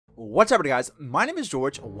What's up, everybody, guys? My name is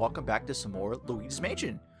George. Welcome back to some more Luigi's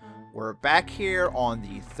Mansion. We're back here on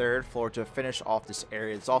the third floor to finish off this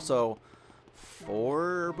area. It's also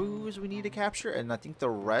 4 boos we need to capture, and I think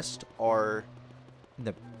the rest are in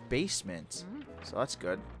the basement. So that's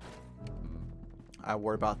good. I'll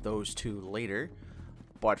worry about those 2 later.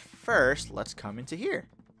 But first, let's come into here.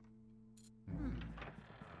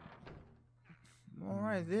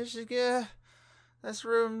 Alright, this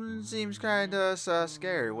room seems kind of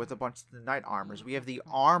scary with a bunch of the knight armors. We have the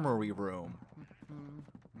armory room.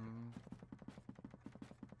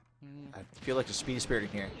 I feel like a speedy spirit in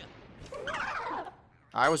here.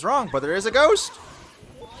 I was wrong, but there is a ghost.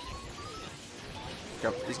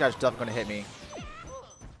 These guys are definitely going to hit me.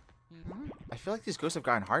 I feel like these ghosts have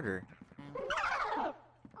gotten harder. Oh,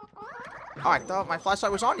 I thought my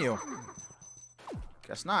flashlight was on you.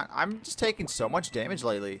 Guess not. I'm just taking so much damage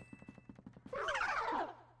lately.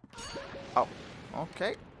 Oh,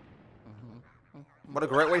 okay. What a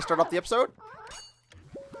great way to start off the episode.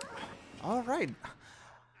 Alright.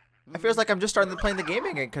 It feels like I'm just starting to play the game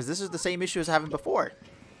again, because this is the same issue as having before.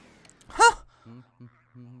 Huh.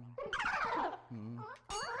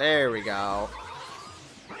 There we go.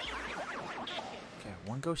 Okay,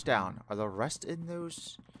 1 ghost down. Are the rest in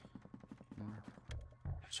those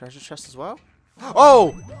treasure chests as well?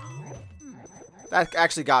 Oh! That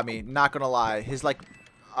actually got me, not gonna lie. His, like,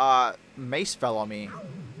 mace fell on me.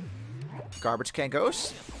 Garbage can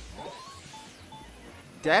ghost.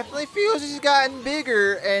 Definitely feels he's gotten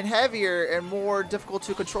bigger and heavier and more difficult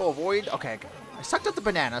to control. Void. Okay, I sucked up the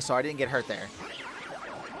banana, so I didn't get hurt there.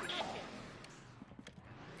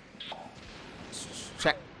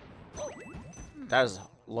 Check. That is a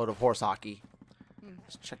load of horse hockey.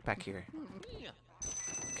 Let's check back here.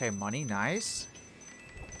 Okay, money, nice.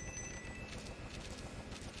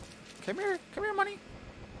 Come here, money.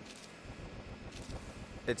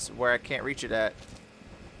 It's where I can't reach it at.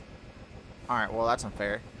 Alright, well, that's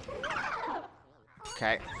unfair.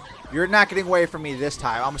 Okay. You're not getting away from me this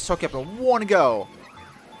time. I'm going to soak you up in 1 go.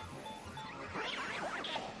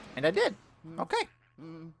 And I did. Okay.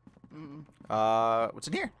 What's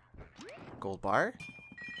in here? Gold bar.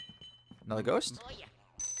 Another ghost?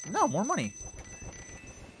 No, more money.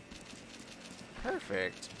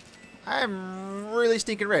 Perfect. I'm really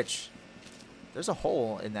stinking rich. There's a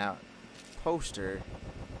hole in that poster.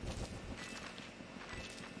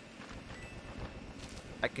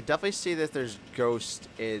 I can definitely see that there's ghosts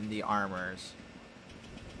in the armors.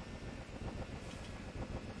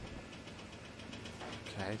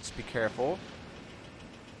 Okay, just be careful.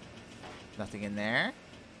 Nothing in there.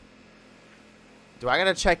 Do I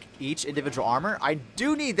gotta check each individual armor? I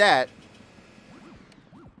do need that.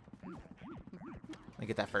 Let me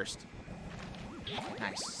get that first.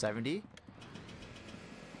 Nice. 70.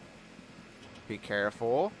 Be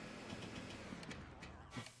careful.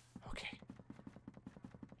 Okay.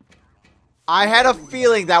 I had a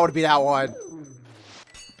feeling that would be that one.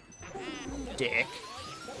 Dick.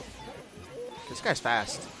 This guy's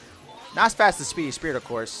fast. Not as fast as Speedy Spirit, of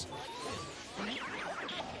course. Okay,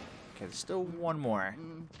 there's still 1 more.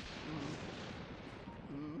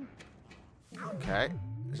 Okay.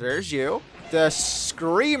 There's you. The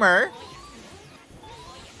Screamer.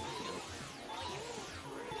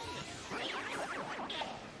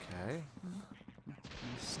 Okay.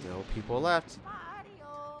 Still people left.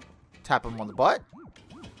 Tap him on the butt.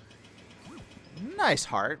 Nice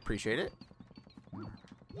heart. Appreciate it.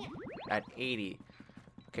 At 80.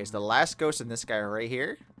 Okay, so the last ghost in this guy right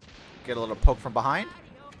here. Get a little poke from behind.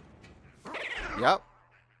 Yep.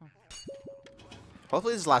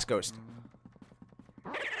 Hopefully this is the last ghost.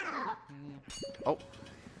 Oh.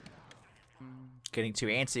 Getting too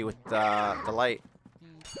antsy with the light.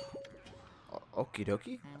 Okie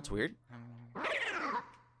dokie. That's weird.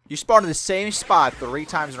 You spawned in the same spot 3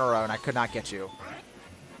 times in a row and I could not get you.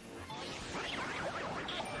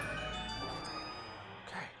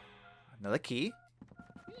 Okay. Another key.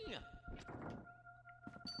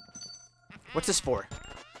 What's this for?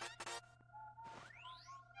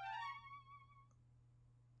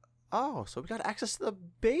 Oh, so we got access to the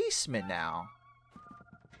basement now.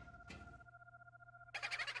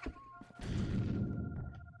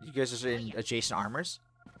 You guys are in adjacent armors?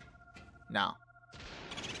 No.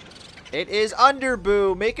 It is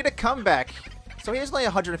Underboo making a comeback. So he has only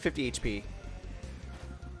 150 HP.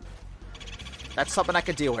 That's something I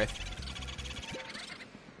can deal with.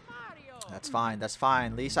 That's fine. That's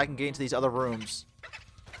fine. At least I can get into these other rooms.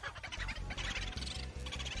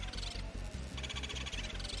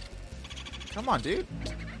 Come on, dude.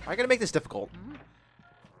 Why are you gonna make this difficult?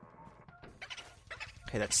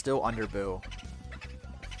 Okay, that's still Underboo.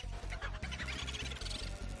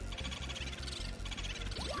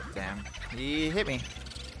 Damn. He hit me.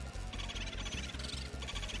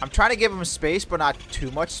 I'm trying to give him space, but not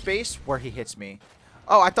too much space where he hits me.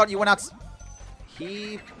 Oh, I thought you went out.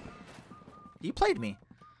 He played me.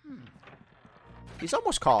 He's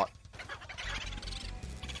almost caught.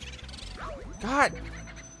 God.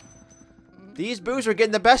 These boos are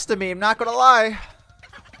getting the best of me. I'm not going to lie.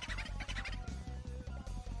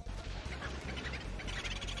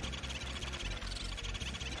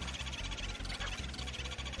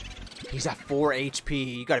 He's at 4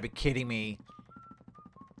 HP. You gotta be kidding me.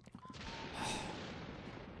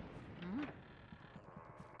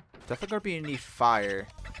 Definitely gonna be need fire.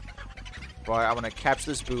 But I wanna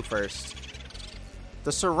capture this boo first.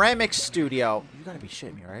 The ceramic studio. You gotta be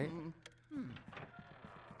shitting me, right?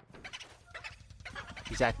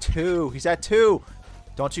 He's at 2. He's at 2.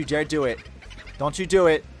 Don't you dare do it. Don't you do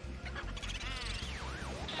it.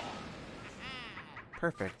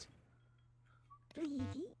 Perfect.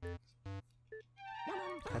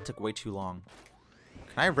 That took way too long.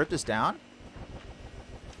 Can I rip this down?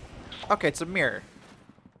 Okay, it's a mirror.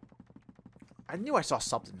 I knew I saw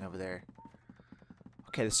something over there.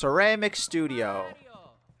 Okay, the ceramic studio.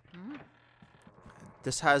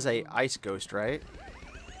 This has a ice ghost, right?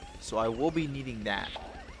 So I will be needing that.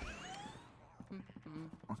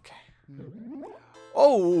 Okay.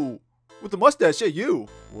 Oh, with the mustache, yeah, you.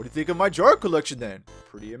 What do you think of my jar collection then?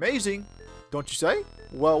 Pretty amazing, don't you say?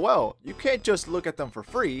 Well, well, you can't just look at them for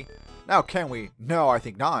free. Now, can we? No, I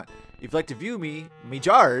think not. If you'd like to view me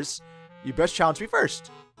jars, you best challenge me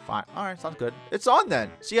first. Fine. Alright, sounds good. It's on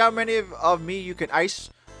then. See how many of me you can ice.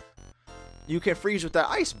 You can freeze with that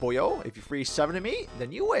ice, boyo. If you freeze 7 of me,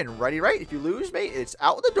 then you win. Ready, right? If you lose, mate, it's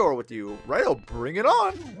out the door with you. Right, I'll bring it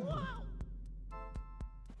on.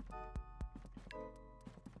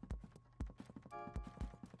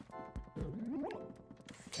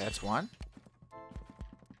 Okay, that's 1.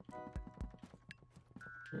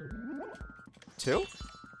 2.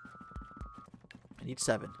 I need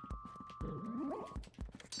 7.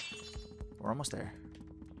 We're almost there.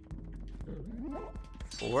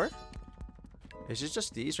 4. Is it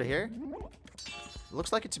just these right here? It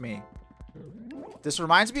looks like it to me. This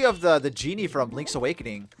reminds me of the genie from Link's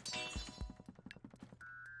Awakening.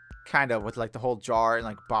 Kind of, with like the whole jar and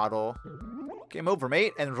like bottle. Game over,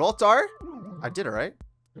 mate. And Roltar? I did it, right?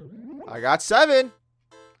 I got 7.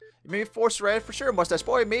 You made me force red for sure, mustache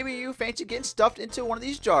boy. Maybe you fancy getting stuffed into one of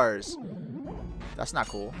these jars. That's not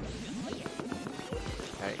cool.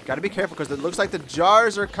 Okay, gotta be careful because it looks like the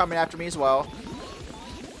jars are coming after me as well.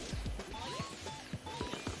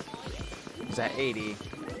 He's at 80.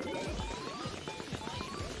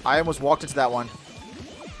 I almost walked into that one.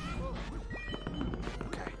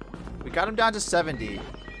 Okay. We got him down to 70.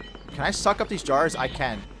 Can I suck up these jars? I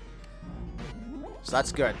can. So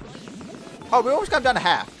that's good. Oh, we almost got him down to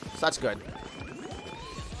half. So that's good.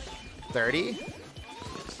 30.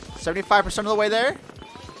 75% of the way there.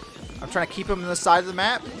 I'm trying to keep him on the side of the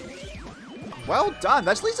map. Well done.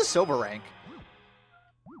 That's at least a silver rank.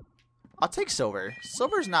 I'll take silver.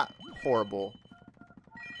 Silver's not horrible.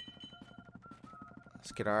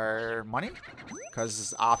 Let's get our money. Because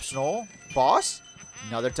it's optional. Boss.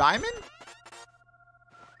 Another diamond.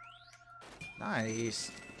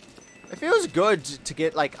 Nice. It feels good to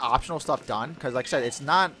get like optional stuff done. Because like I said, it's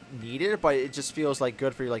not needed. But it just feels like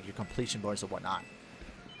good for like your completion bonus and whatnot.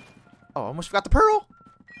 Oh, I almost forgot the pearl.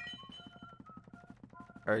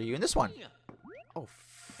 Are you in this one? Oh,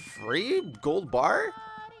 free gold bar?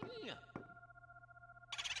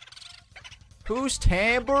 Whose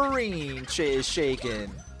tambourine is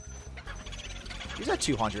shaking? He's at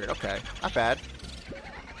 200. Okay, not bad.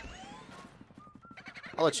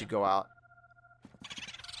 I'll let you go out.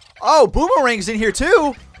 Oh, Boomerang's in here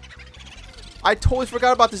too. I totally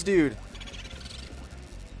forgot about this dude.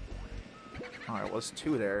 All right, well, there's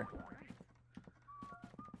 2 there.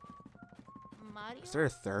 Is there a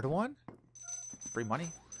 3rd one? Free money?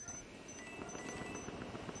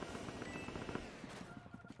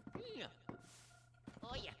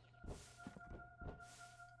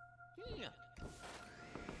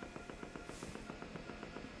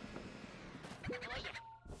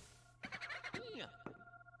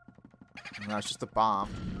 No, it's just a bomb.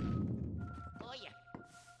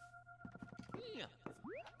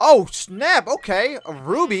 Oh, snap! Okay, a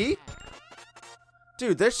ruby.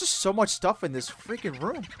 Dude, there's just so much stuff in this freaking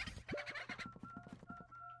room.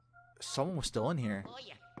 Someone was still in here.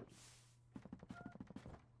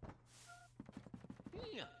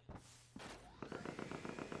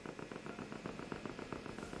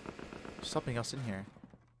 Something else in here.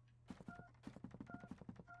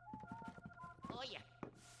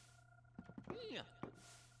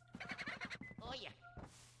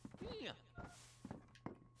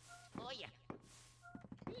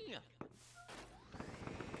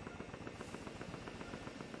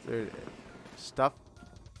 There, stuff.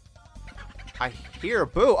 I hear a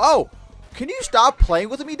boo. Oh! Can you stop playing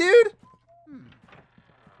with me, dude?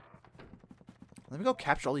 Let me go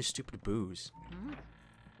capture all these stupid boos.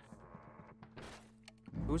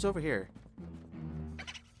 Who's over here?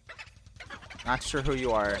 Not sure who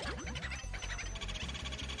you are.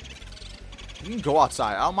 You can go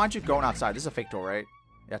outside. I don't mind you going outside. This is a fake door, right?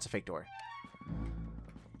 Yeah, it's a fake door.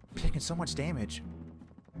 I'm taking so much damage.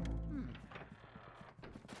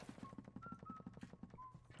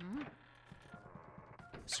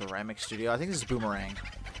 Ceramic studio. I think this is Boomerang.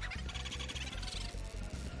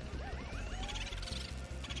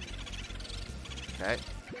 Okay.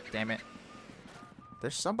 Damn it.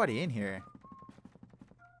 There's somebody in here.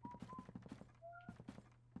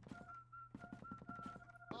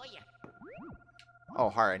 Oh,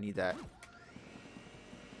 heart. I need that.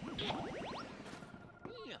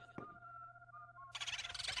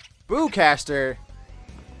 Boocaster.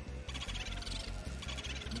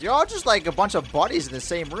 Y'all just like a bunch of buddies in the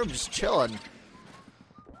same room just chilling.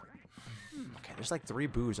 Okay, there's like 3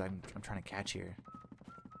 boos I'm trying to catch here.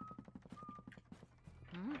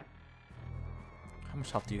 How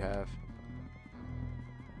much health do you have?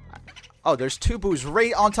 Oh, there's 2 boos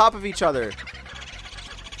right on top of each other.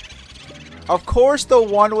 Of course the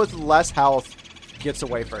one with less health gets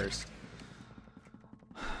away first.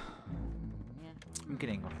 I'm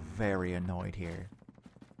getting very annoyed here.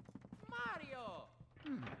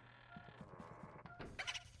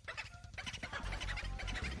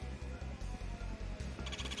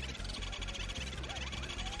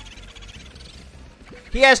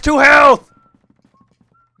 He has 2 health!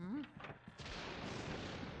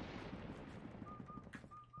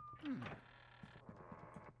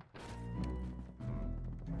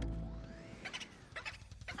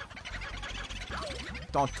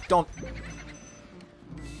 Don't.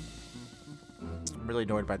 I'm really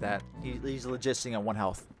annoyed by that. He's legit sitting at 1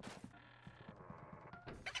 health.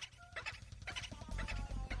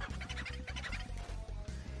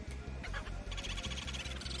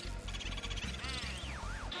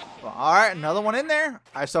 Well, alright, another one in there.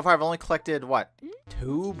 So far I've only collected, what,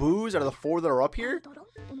 2 boos out of the 4 that are up here?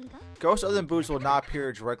 Ghosts other than boos will not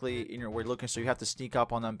appear directly in your way looking, so you have to sneak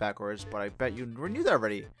up on them backwards, but I bet you knew that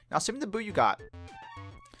already. Now send me the boo you got.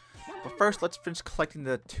 But first, let's finish collecting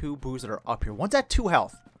the 2 boos that are up here. One's at 2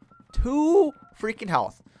 health. 2 freaking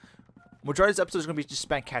health. Majority of this episode is going to be just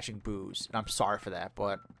spent catching boos. And I'm sorry for that,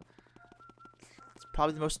 but it's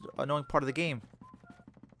probably the most annoying part of the game.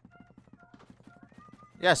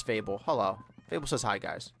 Yes, Fable. Hello. Fable says hi,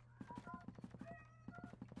 guys.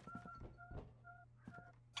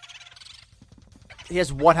 He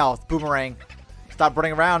has 1 health. Boomerang. Stop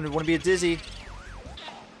running around. You want to be a dizzy.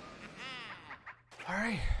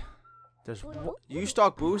 Alright. You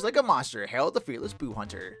stalk boos like a monster. Hail the fearless boo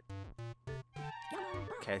hunter.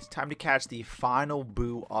 Okay, it's time to catch the final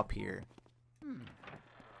boo up here.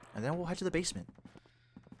 And then we'll head to the basement.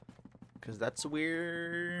 Because that's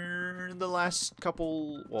where the last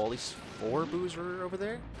couple, well, at least 4 boos were over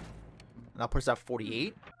there. And that puts that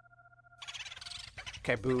 48.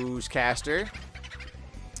 Okay, boos caster.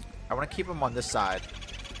 I want to keep him on this side.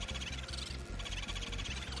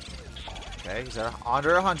 Okay, he's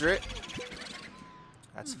under 100.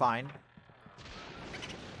 That's fine.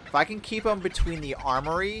 If I can keep him between the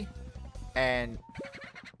armory and...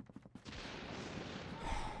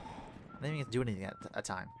 I didn't even do anything at that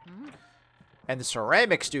time. And the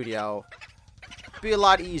ceramic studio, be a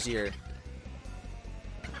lot easier.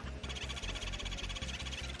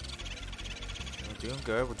 We're doing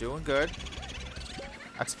good. We're doing good.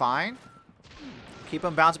 That's fine. Keep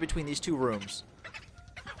him bouncing between these 2 rooms.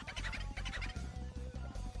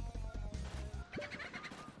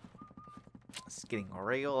 It's getting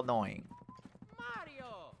real annoying.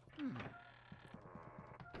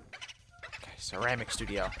 Okay, ceramic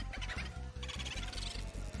studio.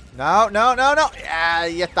 No. Yeah,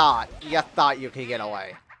 you thought you could get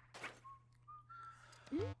away.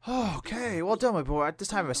 Okay, well done, my boy. At this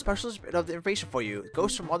time, I have a special bit of information for you.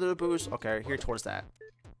 Ghosts from other boos. Okay, here towards that.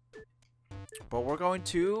 But we're going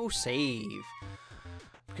to save.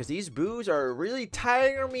 Because these boos are really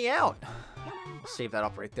tiring me out. Save that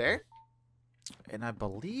up right there. And I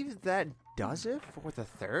believe that does it for the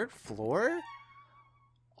 3rd floor.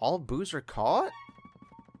 All boos are caught.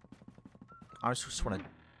 I just want to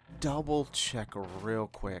double check real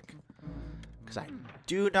quick. Because I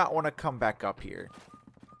do not want to come back up here.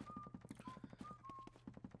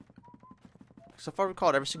 So far we've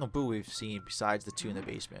caught every single boo we've seen besides the 2 in the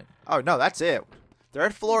basement. Oh, no, that's it.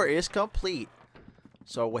 3rd floor is complete.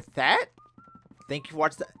 So with that, thank you for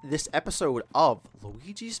watching this episode of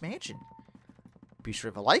Luigi's Mansion. Be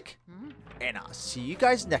sure to like, and I'll see you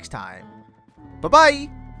guys next time. Bye-bye!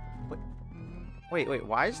 Wait,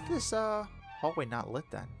 why is this hallway not lit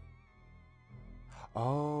then?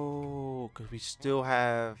 Oh, because we still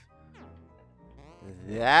have...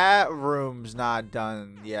 That room's not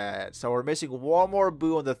done yet. So we're missing one more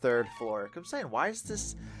boo on the 3rd floor. I'm saying, why is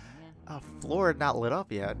this floor not lit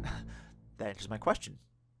up yet? That answers my question.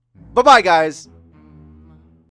 Bye-bye, guys!